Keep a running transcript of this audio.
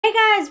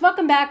Hey guys,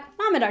 welcome back.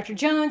 Mama Dr.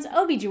 Jones,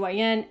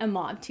 OBGYN, and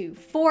Mom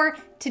 24.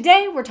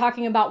 Today we're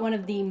talking about one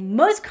of the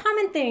most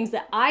common things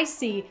that I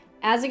see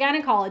as a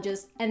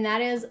gynecologist, and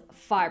that is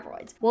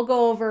fibroids. We'll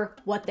go over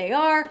what they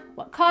are,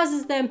 what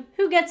causes them,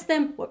 who gets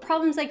them, what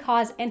problems they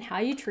cause, and how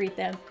you treat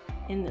them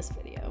in this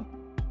video.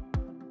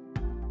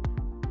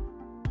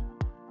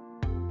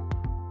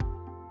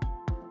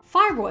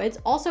 Fibroids,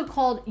 also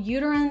called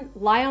uterine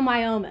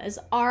leiomyomas,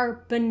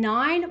 are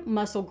benign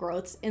muscle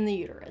growths in the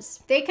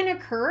uterus. They can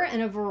occur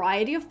in a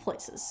variety of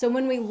places. So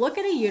when we look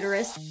at a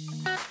uterus,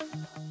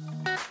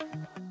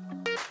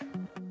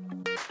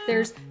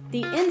 there's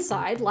the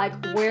inside, like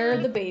where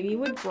the baby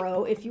would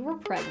grow if you were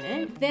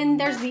pregnant. Then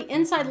there's the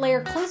inside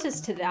layer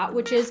closest to that,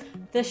 which is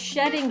the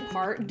shedding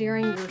part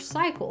during your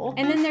cycle.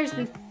 And then there's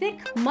the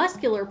thick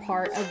muscular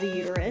part of the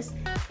uterus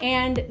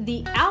and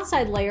the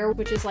outside layer,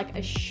 which is like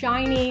a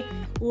shiny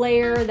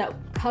layer that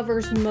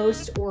covers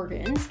most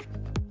organs.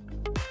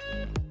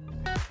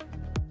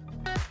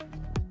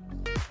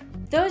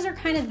 Those are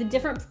kind of the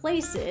different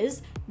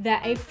places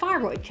that a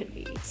fibroid could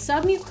be.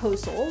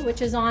 Submucosal,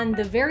 which is on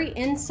the very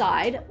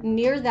inside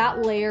near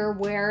that layer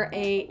where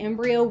an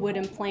embryo would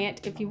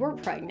implant if you were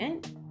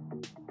pregnant.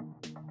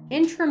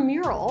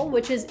 Intramural,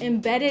 which is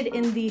embedded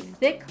in the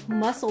thick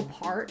muscle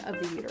part of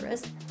the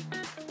uterus.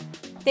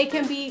 They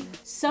can be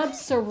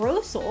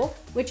subserosal,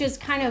 which is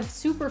kind of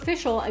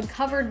superficial and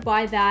covered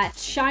by that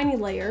shiny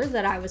layer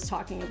that I was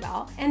talking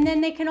about. And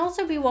then they can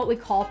also be what we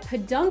call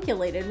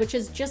pedunculated, which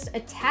is just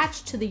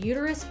attached to the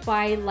uterus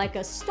by like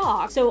a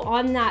stalk. So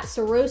on that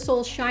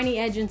serosal shiny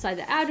edge inside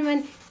the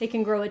abdomen, they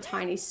can grow a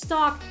tiny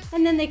stalk,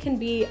 and then they can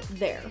be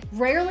there.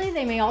 Rarely,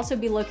 they may also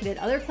be located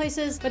other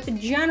places, but the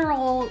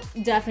general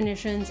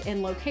definitions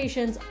and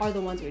locations are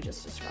the ones we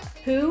just described.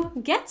 Who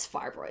gets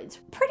fibroids?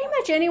 Pretty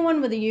much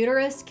anyone with a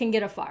uterus can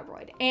get a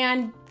fibroid,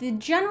 and the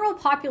general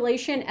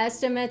population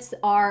estimates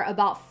are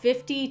about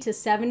 50 to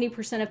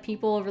 70% of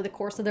people over the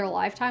course of their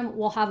lifetime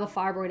will have a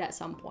fibroid at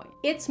some point.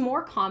 It's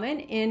more common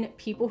in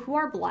people who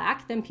are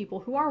Black than people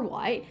who are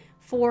white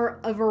for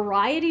a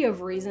variety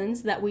of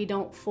reasons that we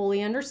don't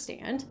fully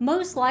understand.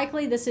 Most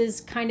likely this is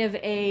kind of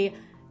a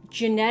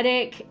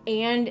genetic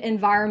and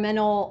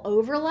environmental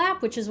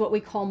overlap, which is what we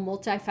call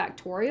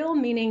multifactorial,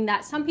 meaning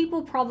that some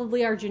people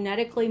probably are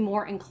genetically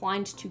more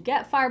inclined to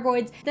get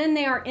fibroids than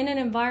they are in an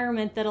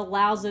environment that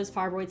allows those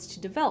fibroids to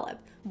develop.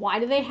 Why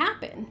do they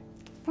happen?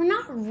 We're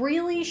not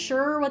really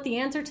sure what the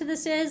answer to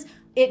this is.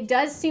 It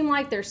does seem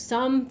like there's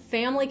some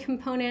family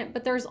component,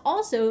 but there's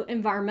also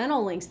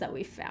environmental links that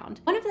we've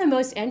found. One of the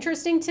most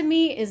interesting to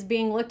me is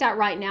being looked at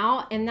right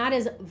now, and that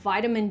is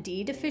vitamin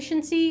D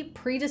deficiency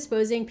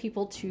predisposing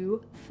people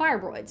to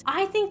fibroids.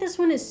 I think this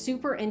one is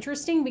super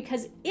interesting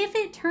because if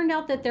it turned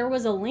out that there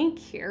was a link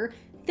here,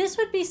 this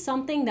would be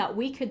something that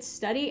we could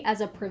study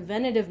as a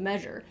preventative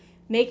measure,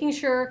 making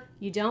sure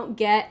you don't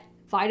get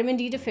vitamin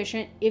D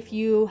deficient if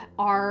you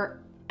are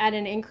at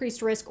an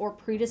increased risk or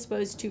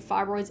predisposed to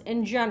fibroids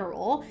in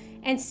general,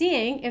 and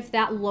seeing if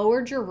that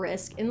lowered your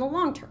risk in the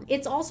long term.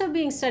 It's also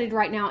being studied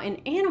right now in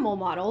animal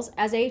models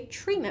as a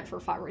treatment for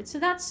fibroids, so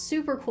that's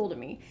super cool to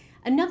me.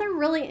 Another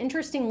really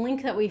interesting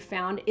link that we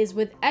found is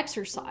with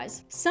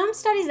exercise. Some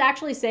studies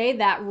actually say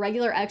that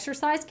regular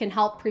exercise can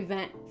help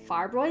prevent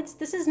fibroids.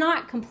 This is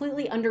not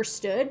completely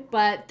understood,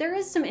 but there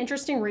is some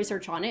interesting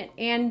research on it,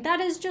 and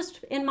that is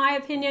just, in my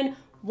opinion,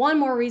 one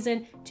more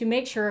reason to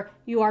make sure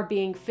you are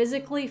being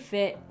physically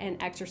fit and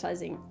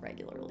exercising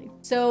regularly.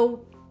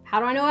 So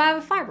how do I know I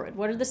have a fibroid?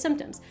 What are the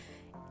symptoms?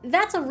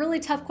 That's a really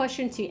tough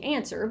question to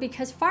answer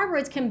because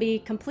fibroids can be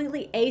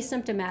completely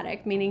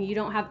asymptomatic, meaning you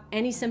don't have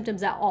any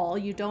symptoms at all.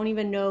 You don't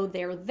even know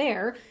they're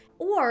there,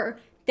 or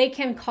they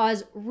can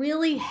cause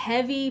really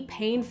heavy,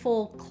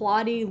 painful,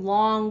 clotty,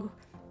 long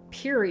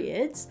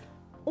periods,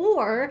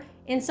 or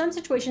in some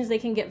situations they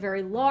can get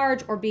very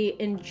large or be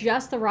in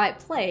just the right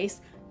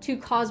place to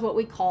cause what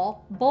we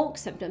call bulk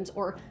symptoms,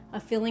 or a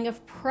feeling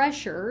of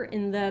pressure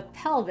in the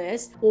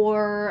pelvis,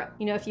 or,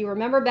 you know, if you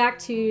remember back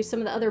to some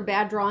of the other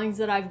bad drawings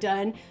that I've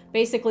done,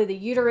 basically the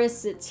uterus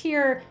sits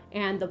here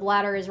and the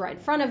bladder is right in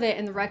front of it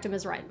and the rectum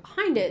is right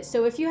behind it.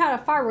 So if you had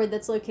a fibroid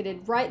that's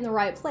located right in the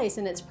right place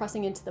and it's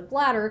pressing into the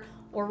bladder,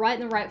 or right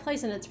in the right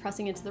place and it's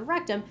pressing into the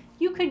rectum,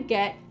 you could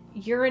get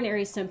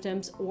urinary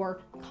symptoms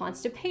or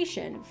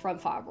constipation from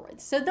fibroids.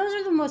 So those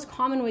are the most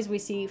common ways we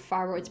see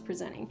fibroids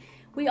presenting.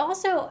 We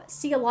also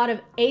see a lot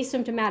of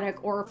asymptomatic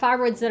or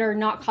fibroids that are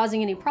not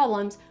causing any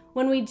problems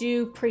when we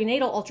do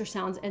prenatal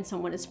ultrasounds and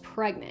someone is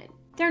pregnant.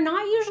 They're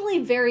not usually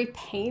very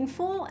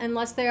painful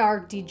unless they are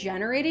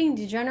degenerating.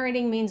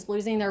 Degenerating means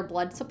losing their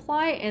blood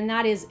supply, and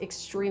that is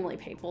extremely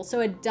painful.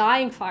 So a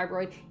dying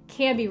fibroid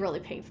can be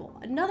really painful.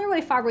 Another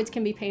way fibroids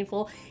can be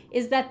painful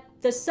is that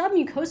the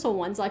submucosal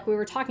ones, like we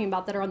were talking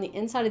about, that are on the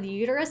inside of the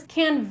uterus,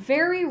 can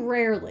very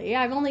rarely,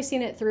 I've only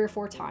seen it 3 or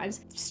 4 times,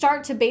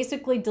 start to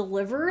basically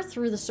deliver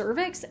through the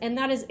cervix, and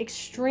that is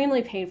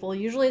extremely painful,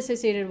 usually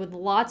associated with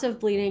lots of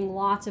bleeding,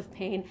 lots of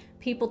pain.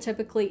 People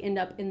typically end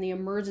up in the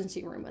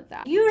emergency room with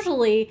that.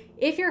 Usually,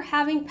 if you're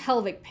having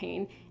pelvic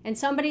pain and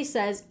somebody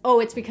says, oh,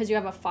 it's because you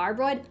have a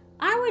fibroid,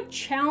 I would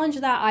challenge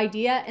that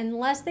idea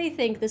unless they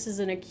think this is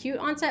an acute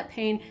onset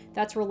pain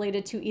that's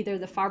related to either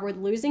the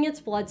fibroid losing its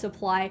blood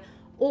supply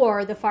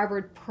or the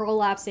fibroid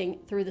prolapsing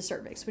through the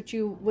cervix, which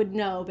you would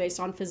know based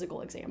on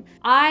physical exam.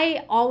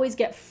 I always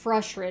get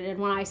frustrated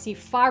when I see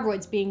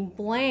fibroids being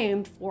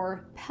blamed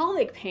for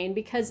pelvic pain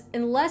because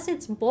unless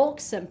it's bulk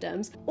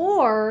symptoms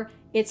or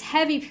it's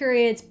heavy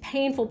periods,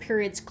 painful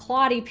periods,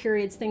 clotty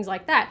periods, things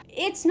like that,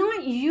 it's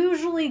not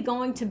usually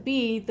going to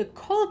be the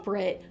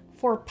culprit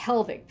for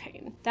pelvic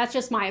pain. That's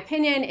just my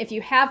opinion. If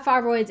you have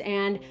fibroids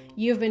and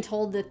you've been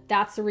told that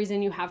that's the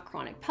reason you have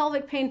chronic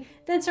pelvic pain,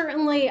 then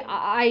certainly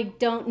I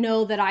don't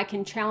know that I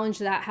can challenge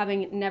that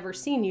having never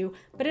seen you,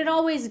 but it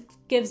always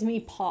gives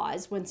me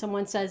pause when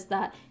someone says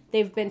that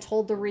they've been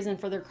told the reason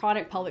for their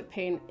chronic pelvic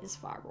pain is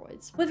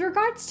fibroids. With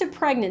regards to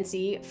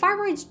pregnancy,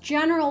 fibroids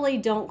generally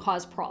don't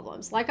cause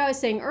problems. Like I was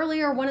saying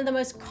earlier, one of the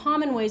most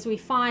common ways we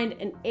find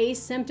an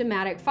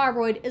asymptomatic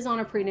fibroid is on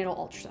a prenatal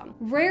ultrasound.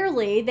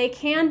 Rarely, they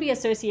can be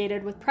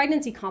associated with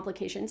pregnancy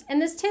complications, and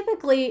this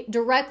typically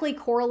directly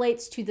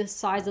correlates to the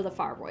size of the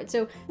fibroid.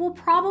 So we'll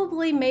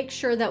probably make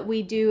sure that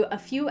we do a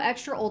few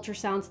extra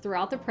ultrasounds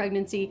throughout the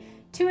pregnancy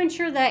to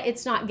ensure that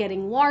it's not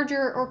getting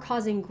larger or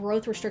causing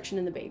growth restriction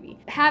in the baby.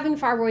 Having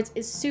fibroids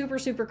is super,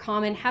 super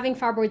common. Having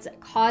fibroids that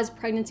cause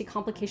pregnancy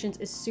complications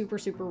is super,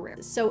 super rare.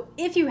 So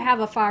if you have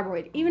a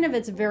fibroid, even if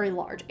it's very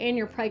large and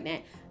you're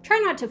pregnant, try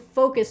not to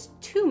focus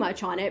too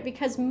much on it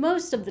because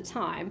most of the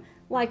time,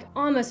 like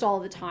almost all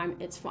of the time,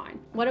 it's fine.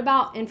 What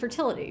about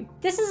infertility?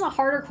 This is a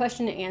harder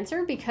question to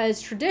answer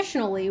because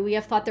traditionally we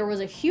have thought there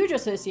was a huge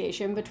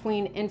association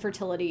between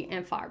infertility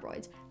and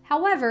fibroids.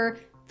 However,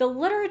 the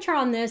literature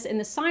on this and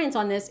the science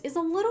on this is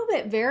a little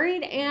bit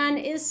varied and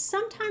is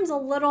sometimes a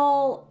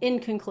little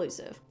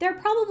inconclusive. There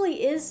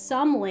probably is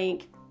some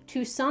link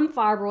to some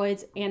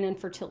fibroids and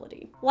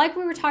infertility. Like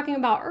we were talking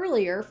about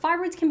earlier,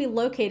 fibroids can be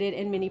located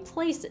in many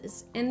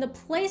places, and the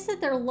place that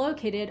they're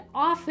located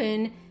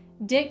often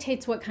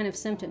dictates what kind of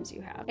symptoms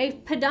you have. A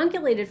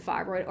pedunculated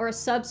fibroid or a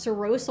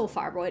subserosal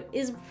fibroid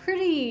is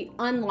pretty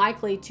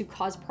unlikely to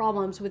cause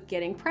problems with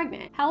getting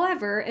pregnant.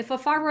 However, if a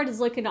fibroid is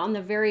located on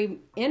the very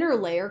inner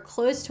layer,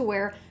 close to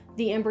where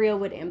the embryo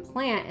would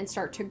implant and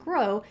start to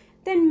grow,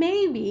 then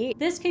maybe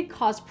this could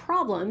cause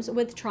problems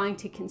with trying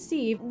to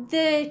conceive.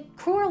 The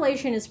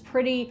correlation is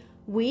pretty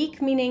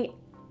weak, meaning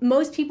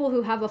most people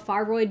who have a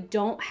fibroid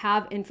don't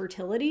have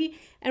infertility,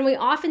 and we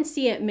often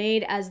see it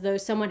made as though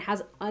someone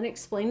has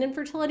unexplained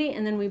infertility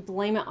and then we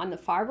blame it on the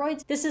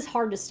fibroids. This is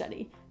hard to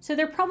study. So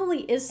there probably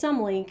is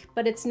some link,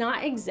 but it's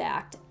not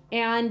exact.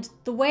 And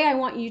the way I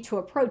want you to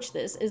approach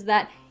this is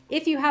that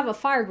if you have a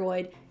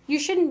fibroid, you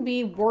shouldn't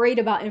be worried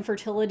about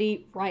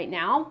infertility right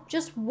now.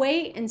 Just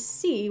wait and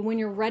see when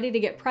you're ready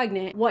to get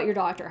pregnant what your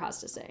doctor has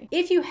to say.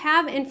 If you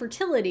have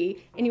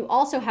infertility and you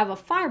also have a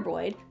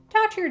fibroid,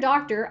 talk to your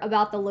doctor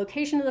about the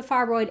location of the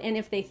fibroid and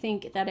if they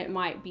think that it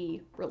might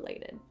be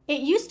related.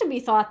 It used to be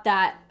thought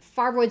that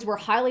fibroids were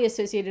highly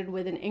associated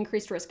with an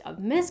increased risk of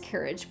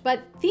miscarriage,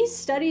 but these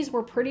studies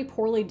were pretty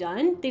poorly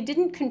done. They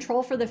didn't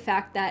control for the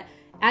fact that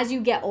as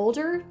you get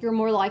older, you're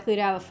more likely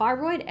to have a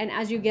fibroid, and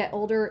as you get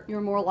older,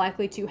 you're more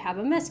likely to have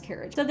a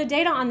miscarriage. So the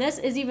data on this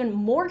is even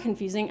more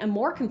confusing and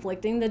more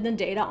conflicting than the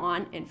data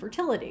on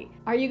infertility.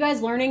 Are you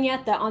guys learning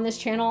yet that on this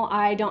channel,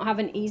 I don't have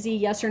an easy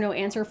yes or no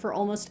answer for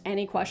almost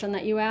any question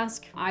that you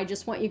ask? I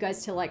just want you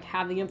guys to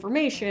have the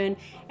information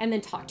and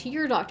then talk to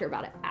your doctor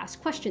about it.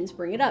 Ask questions,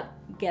 bring it up,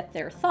 get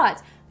their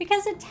thoughts,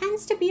 because it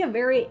tends to be a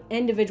very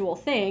individual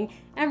thing,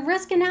 and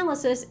risk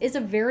analysis is a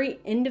very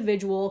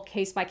individual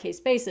case-by-case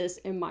basis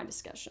in my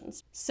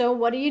discussions. So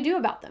what do you do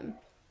about them?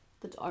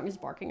 The dog is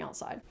barking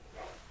outside.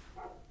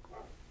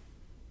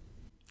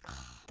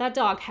 That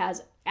dog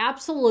has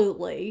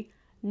absolutely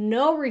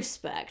no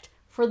respect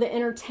for the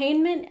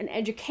entertainment and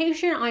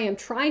education I am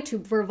trying to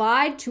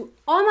provide to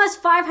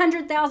almost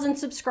 500,000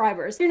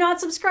 subscribers. If you're not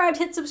subscribed,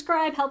 hit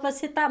subscribe, help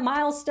us hit that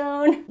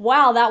milestone.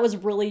 Wow, that was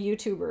really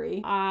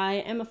YouTubery.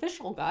 I am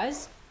official,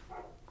 guys.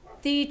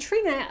 The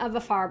treatment of a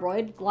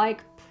fibroid,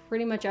 like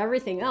pretty much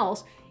everything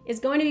else, is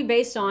going to be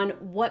based on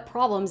what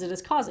problems it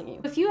is causing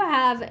you. If you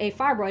have a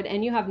fibroid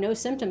and you have no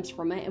symptoms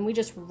from it and we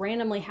just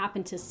randomly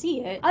happen to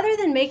see it, other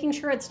than making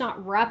sure it's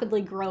not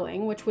rapidly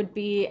growing, which would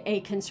be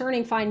a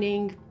concerning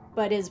finding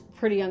but is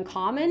pretty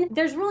uncommon,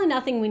 there's really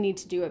nothing we need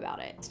to do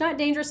about it. It's not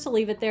dangerous to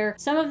leave it there.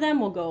 Some of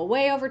them will go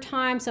away over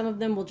time, some of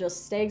them will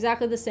just stay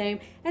exactly the same,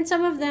 and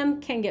some of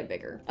them can get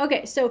bigger.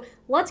 Okay, so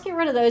let's get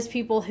rid of those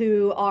people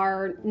who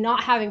are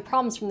not having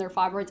problems from their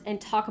fibroids and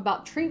talk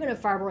about treatment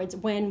of fibroids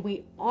when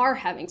we are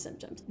having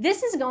symptoms.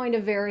 This is going to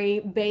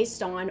vary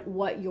based on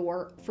what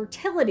your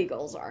fertility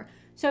goals are.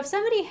 So if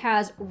somebody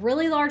has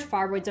really large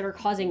fibroids that are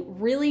causing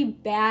really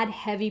bad,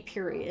 heavy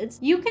periods,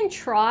 you can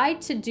try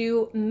to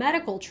do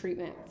medical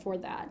treatment for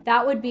that.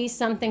 That would be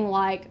something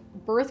like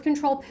birth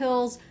control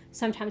pills.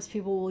 Sometimes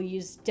people will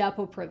use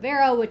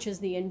Depo-Provera, which is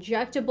the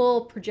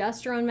injectable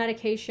progesterone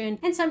medication,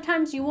 and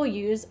sometimes you will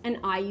use an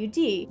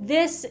IUD.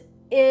 This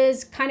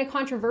is kind of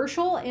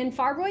controversial in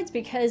fibroids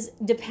because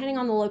depending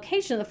on the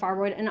location of the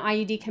fibroid, an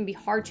IUD can be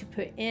hard to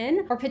put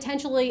in or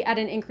potentially at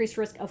an increased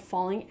risk of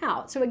falling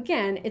out. So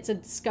again, it's a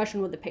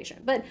discussion with the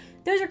patient. But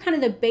those are kind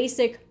of the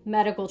basic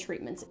medical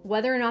treatments.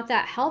 Whether or not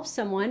that helps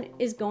someone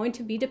is going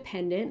to be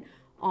dependent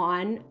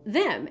on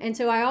them. And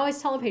so I always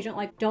tell a patient,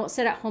 like, don't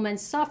sit at home and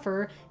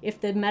suffer.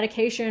 If the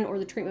medication or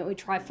the treatment we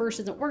try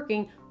first isn't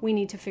working, we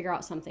need to figure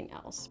out something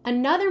else.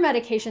 Another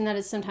medication that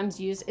is sometimes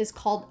used is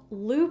called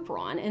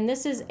Lupron, and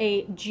this is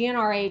a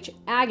GnRH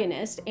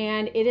agonist,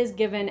 and it is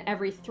given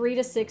every 3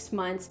 to 6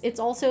 months. It's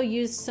also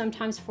used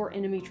sometimes for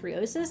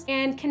endometriosis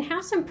and can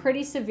have some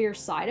pretty severe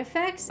side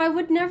effects. I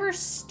would never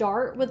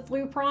start with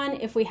Lupron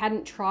if we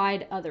hadn't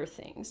tried other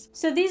things.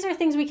 So these are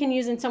things we can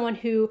use in someone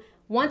who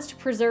wants to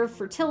preserve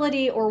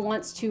fertility or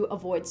wants to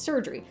avoid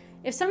surgery.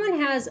 If someone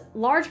has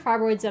large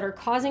fibroids that are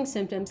causing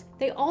symptoms,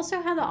 they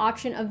also have the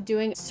option of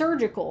doing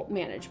surgical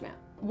management.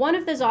 One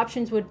of those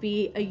options would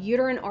be a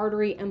uterine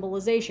artery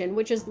embolization,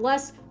 which is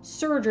less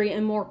surgery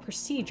and more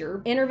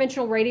procedure.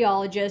 Interventional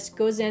radiologist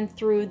goes in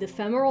through the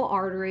femoral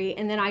artery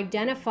and then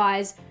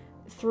identifies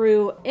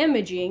through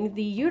imaging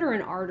the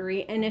uterine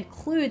artery and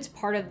includes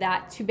part of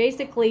that to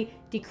basically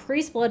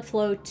decrease blood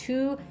flow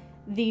to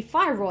the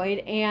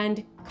fibroid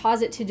and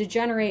cause it to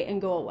degenerate and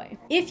go away.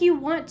 If you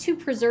want to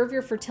preserve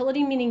your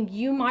fertility, meaning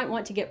you might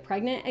want to get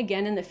pregnant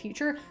again in the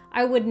future,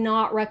 I would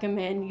not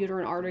recommend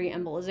uterine artery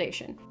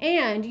embolization.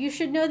 And you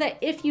should know that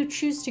if you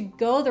choose to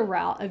go the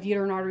route of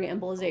uterine artery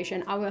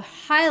embolization, I would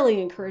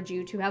highly encourage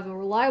you to have a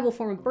reliable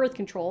form of birth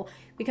control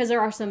because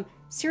there are some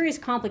serious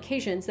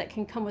complications that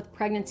can come with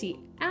pregnancy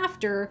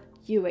after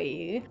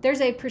UAE.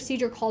 There's a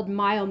procedure called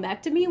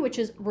myomectomy, which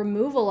is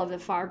removal of the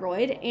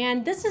fibroid,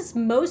 and this is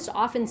most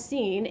often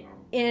seen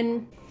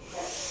in...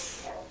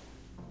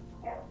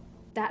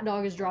 That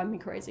dog is driving me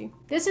crazy.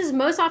 This is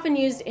most often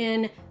used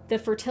in the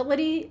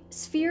fertility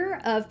sphere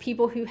of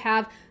people who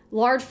have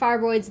large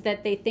fibroids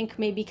that they think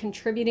may be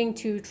contributing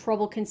to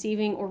trouble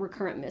conceiving or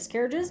recurrent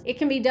miscarriages. It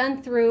can be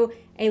done through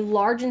a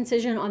large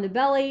incision on the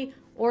belly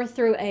or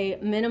through a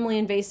minimally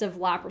invasive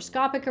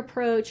laparoscopic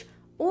approach,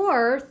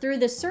 or through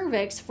the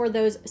cervix for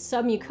those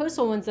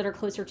submucosal ones that are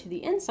closer to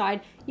the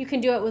inside. You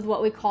can do it with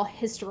what we call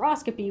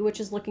hysteroscopy, which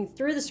is looking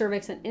through the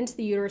cervix and into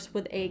the uterus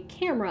with a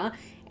camera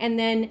and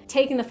then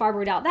taking the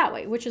fibroid out that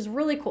way, which is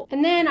really cool.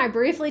 And then I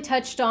briefly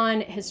touched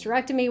on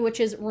hysterectomy, which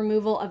is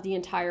removal of the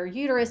entire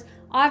uterus.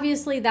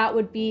 Obviously, that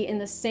would be in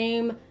the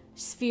same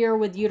sphere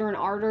with uterine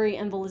artery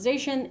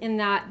embolization in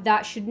that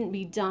that shouldn't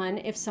be done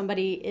if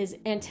somebody is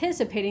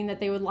anticipating that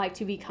they would like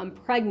to become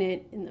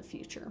pregnant in the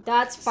future.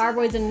 That's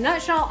fibroids in a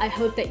nutshell. I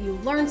hope that you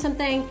learned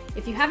something.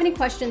 If you have any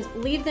questions,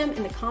 leave them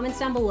in the comments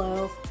down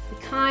below.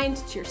 Be kind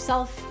to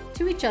yourself,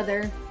 to each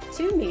other,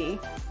 to me.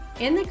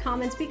 In the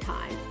comments, be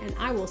kind, and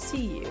I will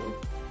see you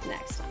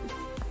next time.